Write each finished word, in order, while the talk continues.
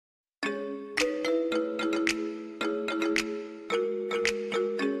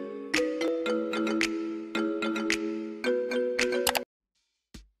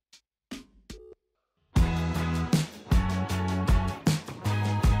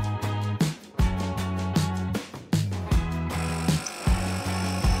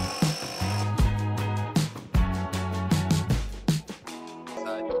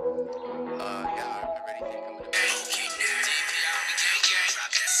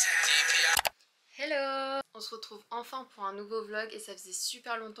Hello! On se retrouve enfin pour un nouveau vlog et ça faisait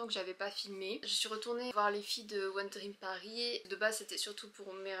super longtemps que j'avais pas filmé. Je suis retournée voir les filles de One Dream Paris. De base c'était surtout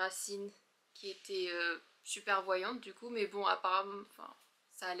pour mes racines qui étaient super voyantes du coup, mais bon apparemment enfin,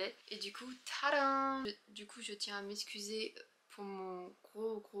 ça allait. Et du coup, tadam! Du coup je tiens à m'excuser pour mon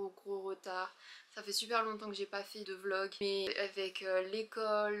gros retard. Ça fait super longtemps que j'ai pas fait de vlog, mais avec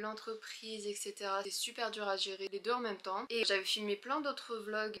l'école, l'entreprise, etc. c'est super dur à gérer les deux en même temps. Et j'avais filmé plein d'autres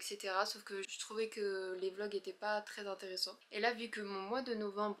vlogs, etc. Sauf que je trouvais que les vlogs étaient pas très intéressants. Et là, vu que mon mois de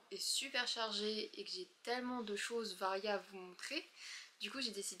novembre est super chargé et que j'ai tellement de choses variées à vous montrer, du coup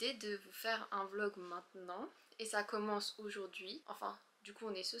j'ai décidé de vous faire un vlog maintenant. Et ça commence aujourd'hui, enfin du coup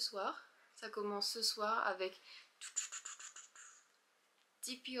on est ce soir. Ça commence ce soir avec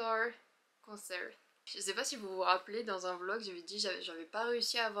DPR concert. Je sais pas si vous vous rappelez, dans un vlog j'avais dit j'avais pas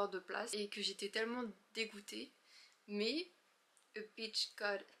réussi à avoir de place et que j'étais tellement dégoûtée, mais a bitch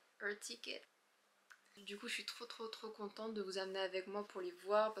got her ticket. Du coup je suis trop contente de vous amener avec moi pour les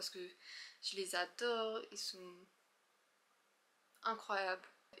voir parce que je les adore, ils sont incroyables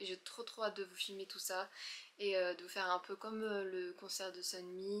et j'ai trop hâte de vous filmer tout ça et de vous faire un peu comme le concert de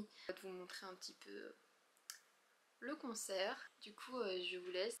Sunmi, de vous montrer un petit peu le concert. Du coup je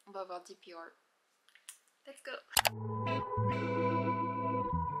vous laisse, on va voir DPR. Let's go.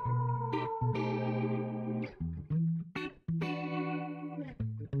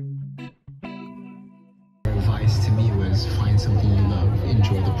 Advice to me was find something you love,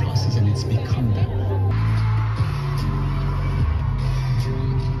 enjoy the process, and it's become that.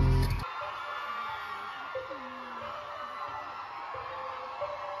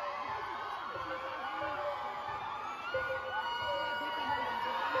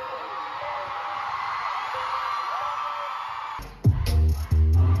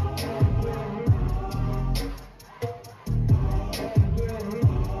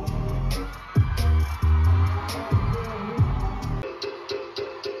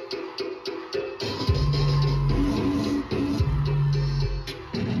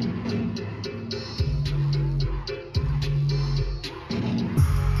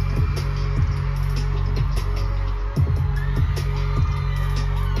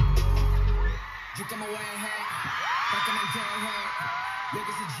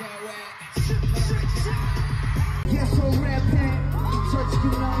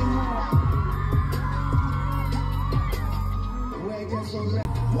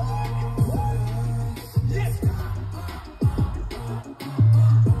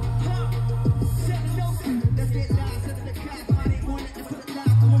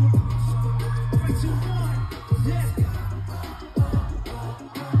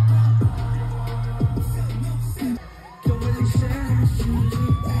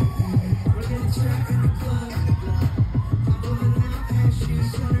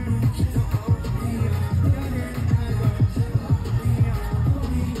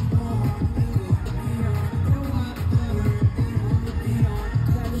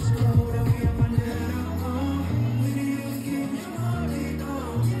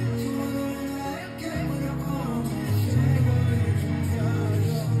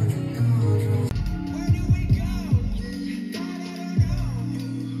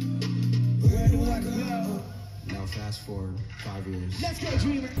 Fast forward 5 years. Let's go,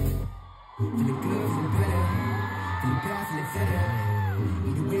 dreamer. Feeling good, feeling better. Feeling bad, feeling better.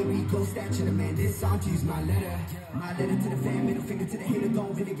 Either way we go, statue the man. This song to use my letter. My letter to the fan, middle finger to the hater.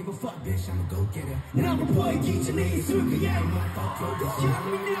 Don't really give a fuck, bitch. I'm a go-getter. And I'm a boy, utilisées, yeah. Fuck your bitch.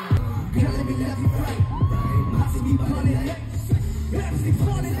 Girl, let me love you right. I see me falling late. Everything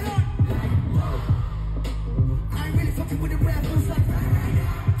falling out. I ain't really fucking with the rappers like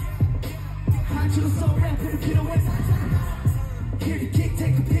I choose so rap, put a bit away. Here the kick,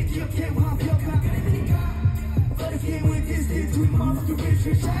 take a pic, you can't walk your cock. But if you ain't with this, then do it more for the rich,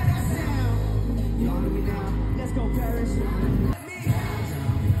 rich, shout out sound. Y'all know me now, let's go Paris. We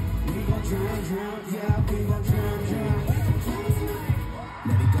gon' drown, yeah, we gon' drown.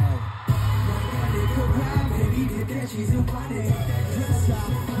 Let it go. Let it go round, baby, did that, she's a body. Just stop,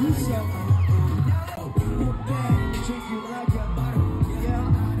 you shut up. Look back, treat you like a bottle, yeah.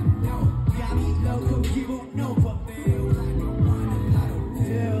 Got me loco, you won't know, but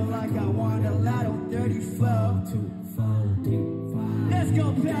feel like I won a lotto, 34. Let's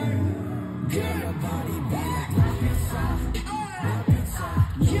go, Barry. Girl, your body back, lock inside.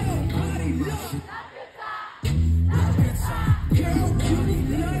 Your body look. Lock inside. Girl, cutie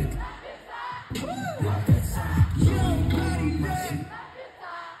look. Lock inside. Your body look.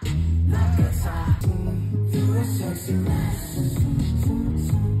 Lock inside. You're a sexy mess.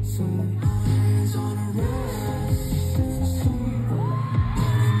 Eyes on a rose.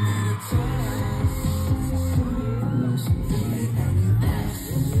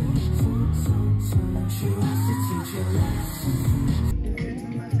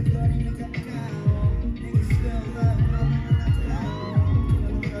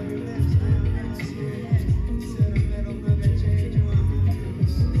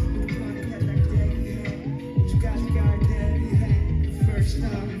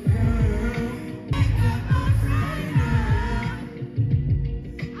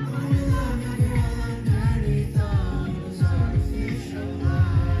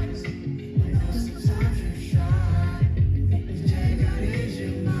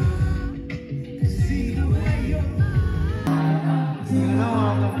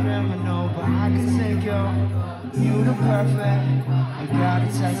 never know, but I can take you the perfect. I gotta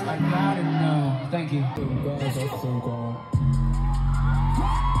test, I gotta know. Thank you.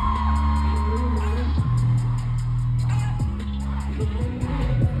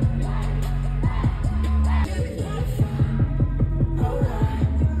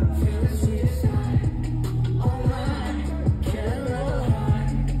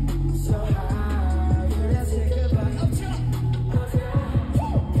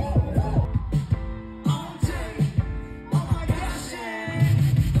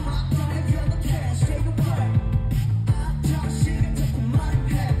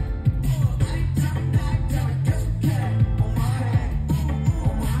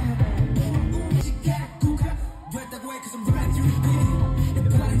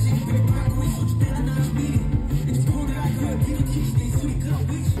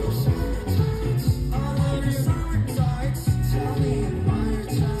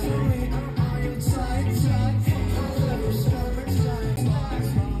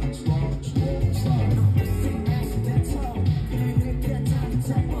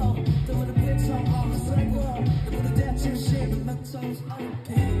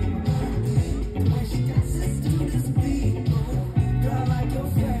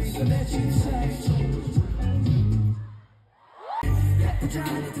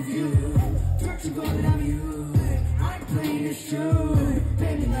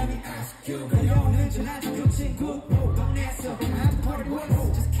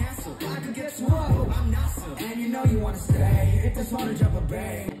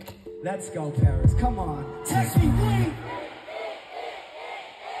 Let's go, Paris. Come on. Text me, wait.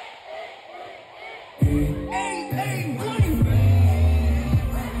 Hey, wait.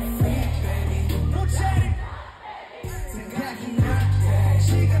 Don't chat it.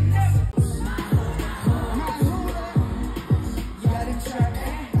 She got never.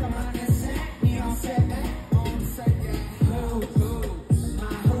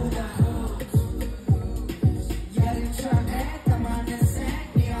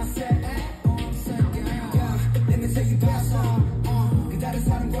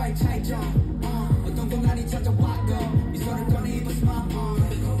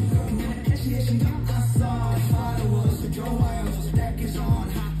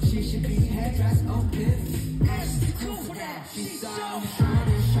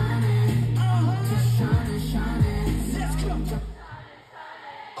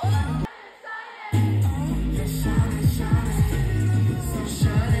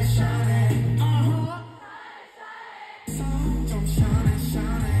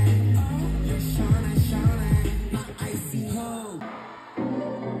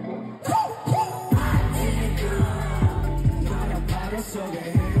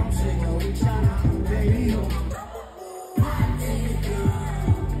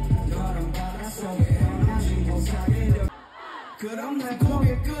 그럼 난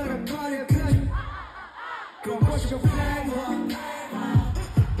고개 끄덕거려 Go what's your flavor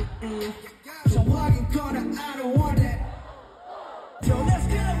정확인 거나 I don't want that Yo let's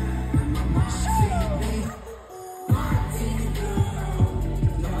get up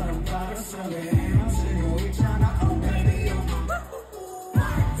너랑 바로 속에 헤엄치고 있잖아 Oh baby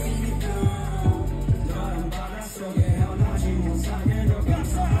너랑 바다 속에 헤어나지 못하게 너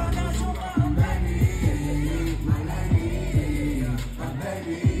가서 안아줘봐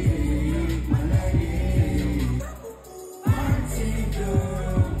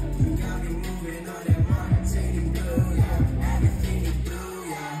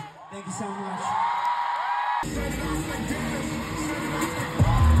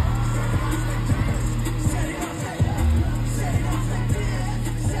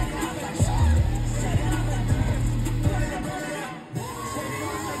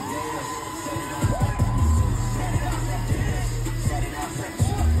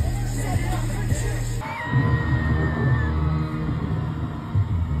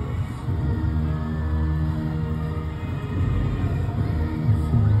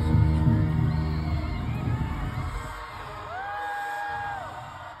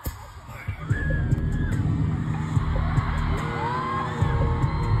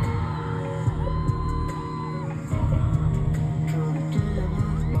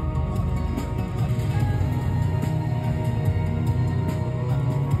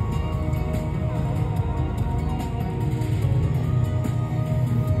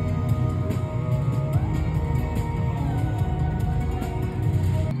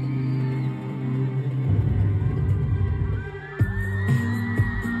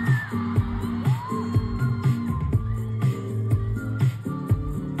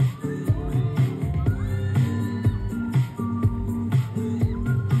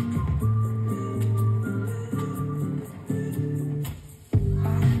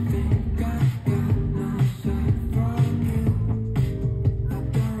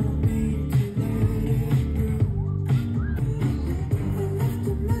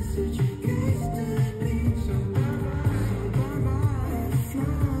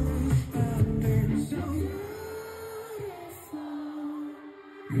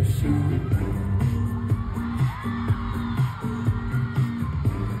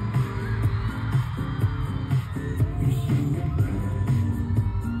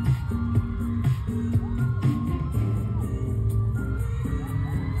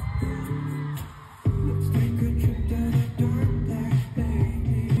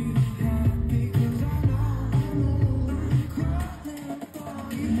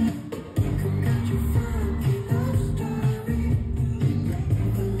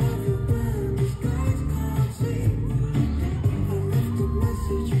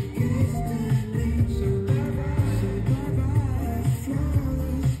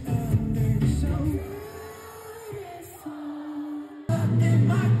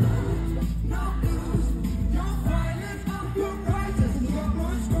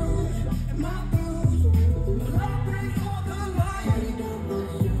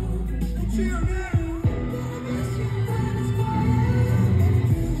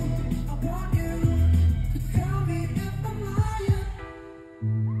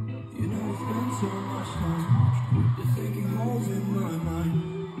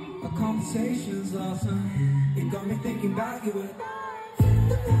conversations last night. It got me thinking about you.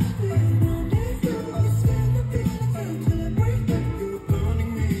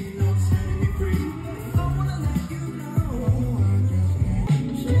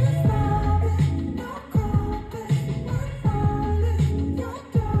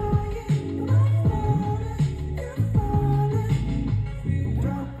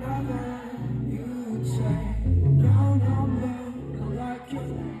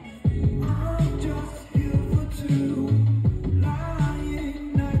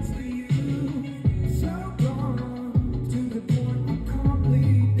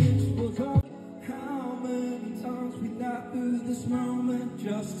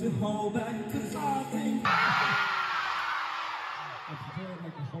 To hold back, cause I think I prepared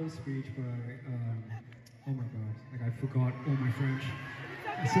like a whole speech, but oh my god, like I forgot all my French.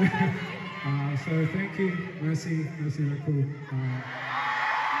 So thank you, merci, rightful.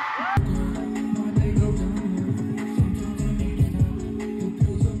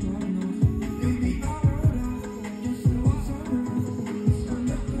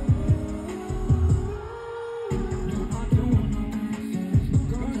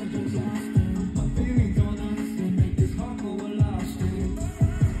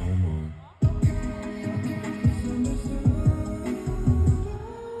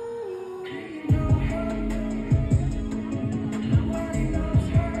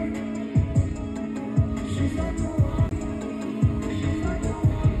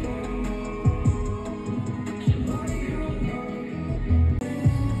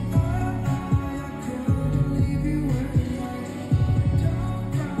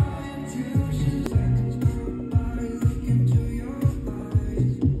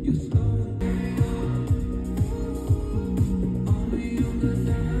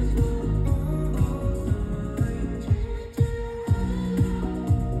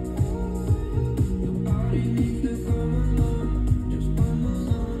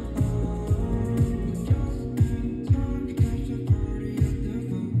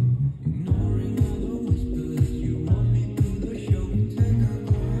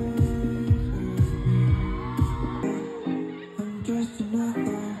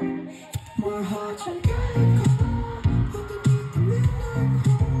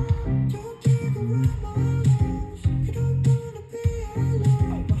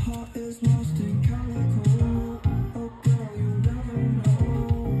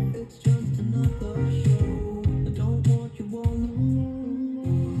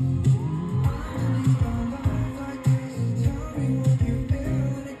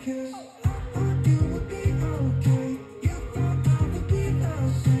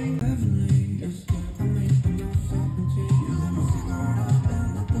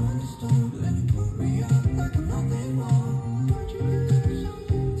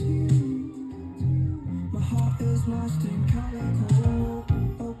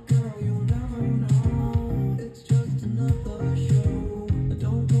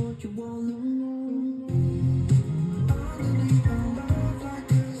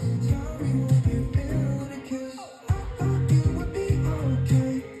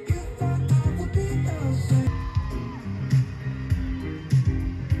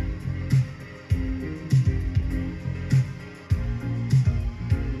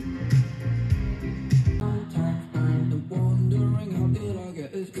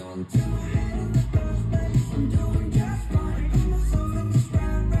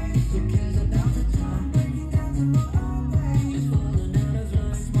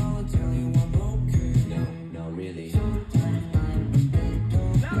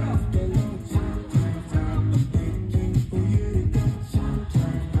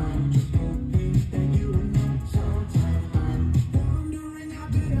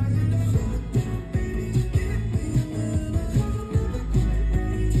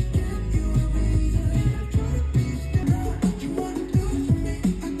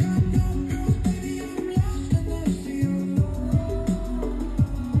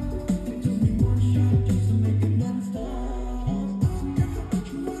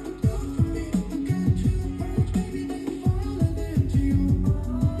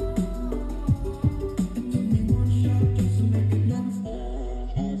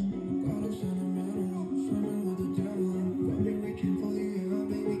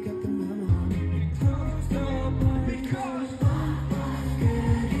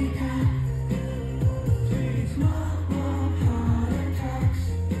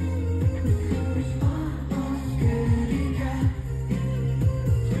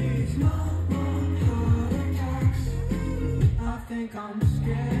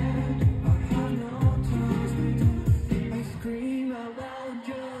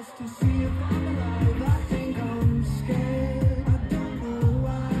 to see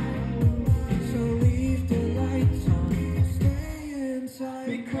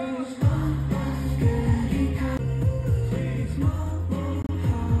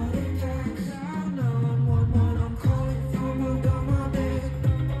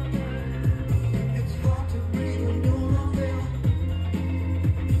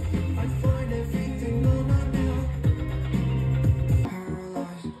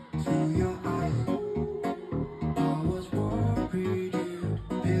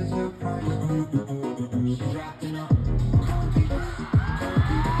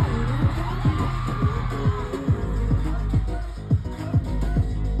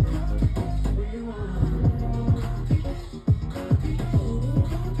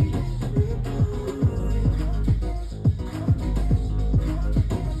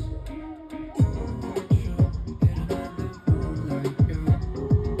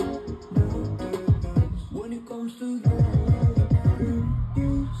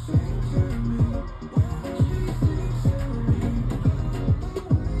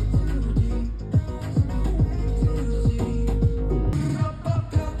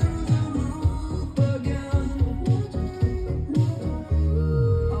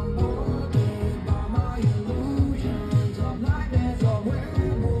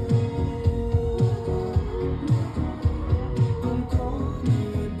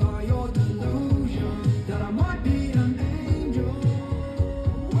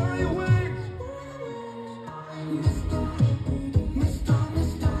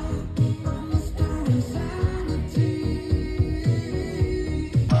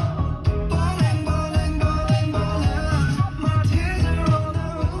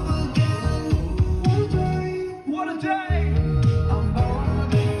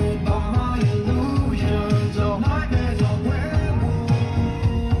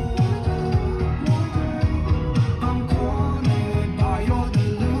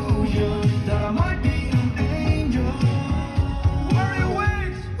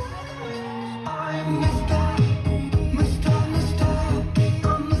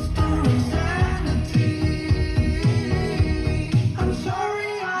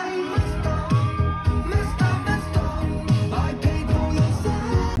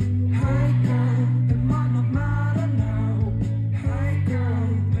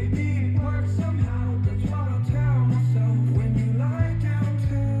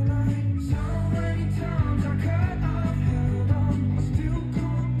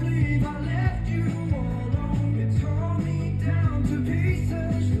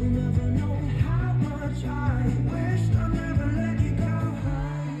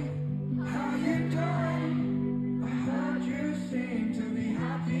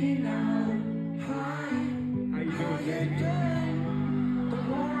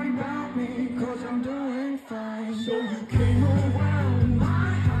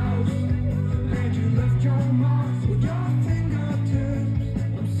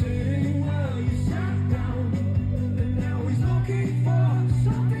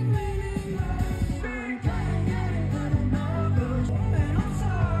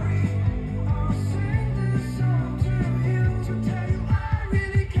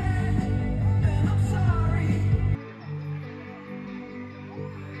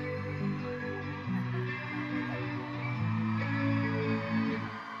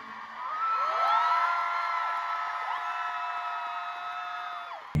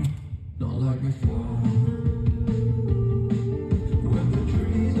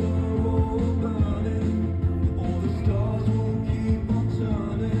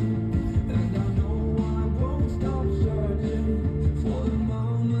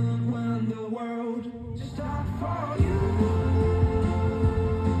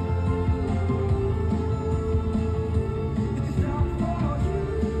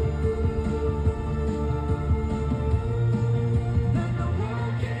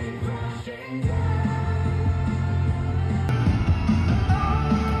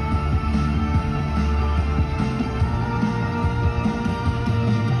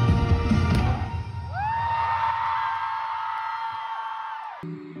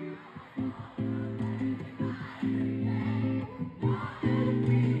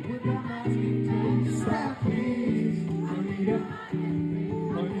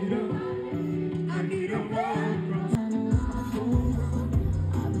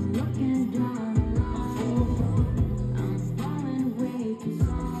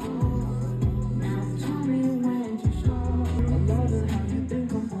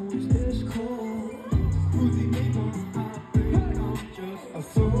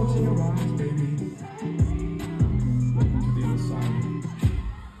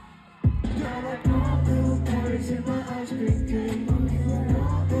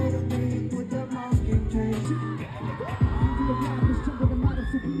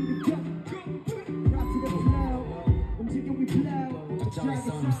To be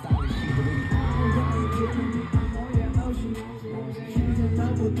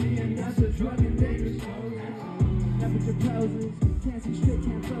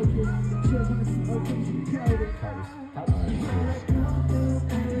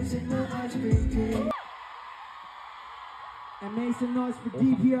And make some noise for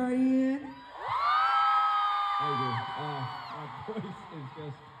dprian. My voice is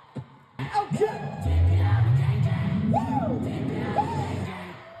just... Okay. Woo!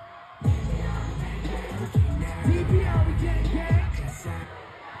 dprian gang gang.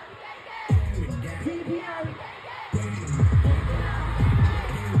 dprian.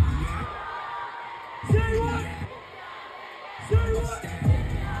 Say what? Say what?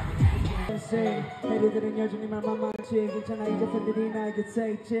 애들은 여전히 말만 많지 괜찮아 이 자세들이 나에게 서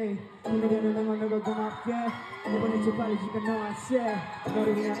있지 내게는 응원으로 고맙게 이번엔 좀 빠르지가 너 I say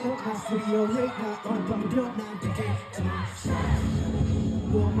너를 위한 옷나 studio hate 나 온밤도 나한테 get to myself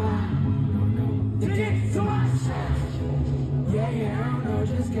woman get to myself yeah yeah I don't know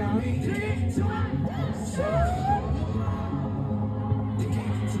just got me get to myself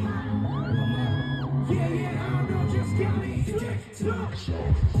yeah yeah I don't know just got me get to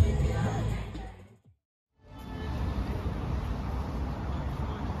myself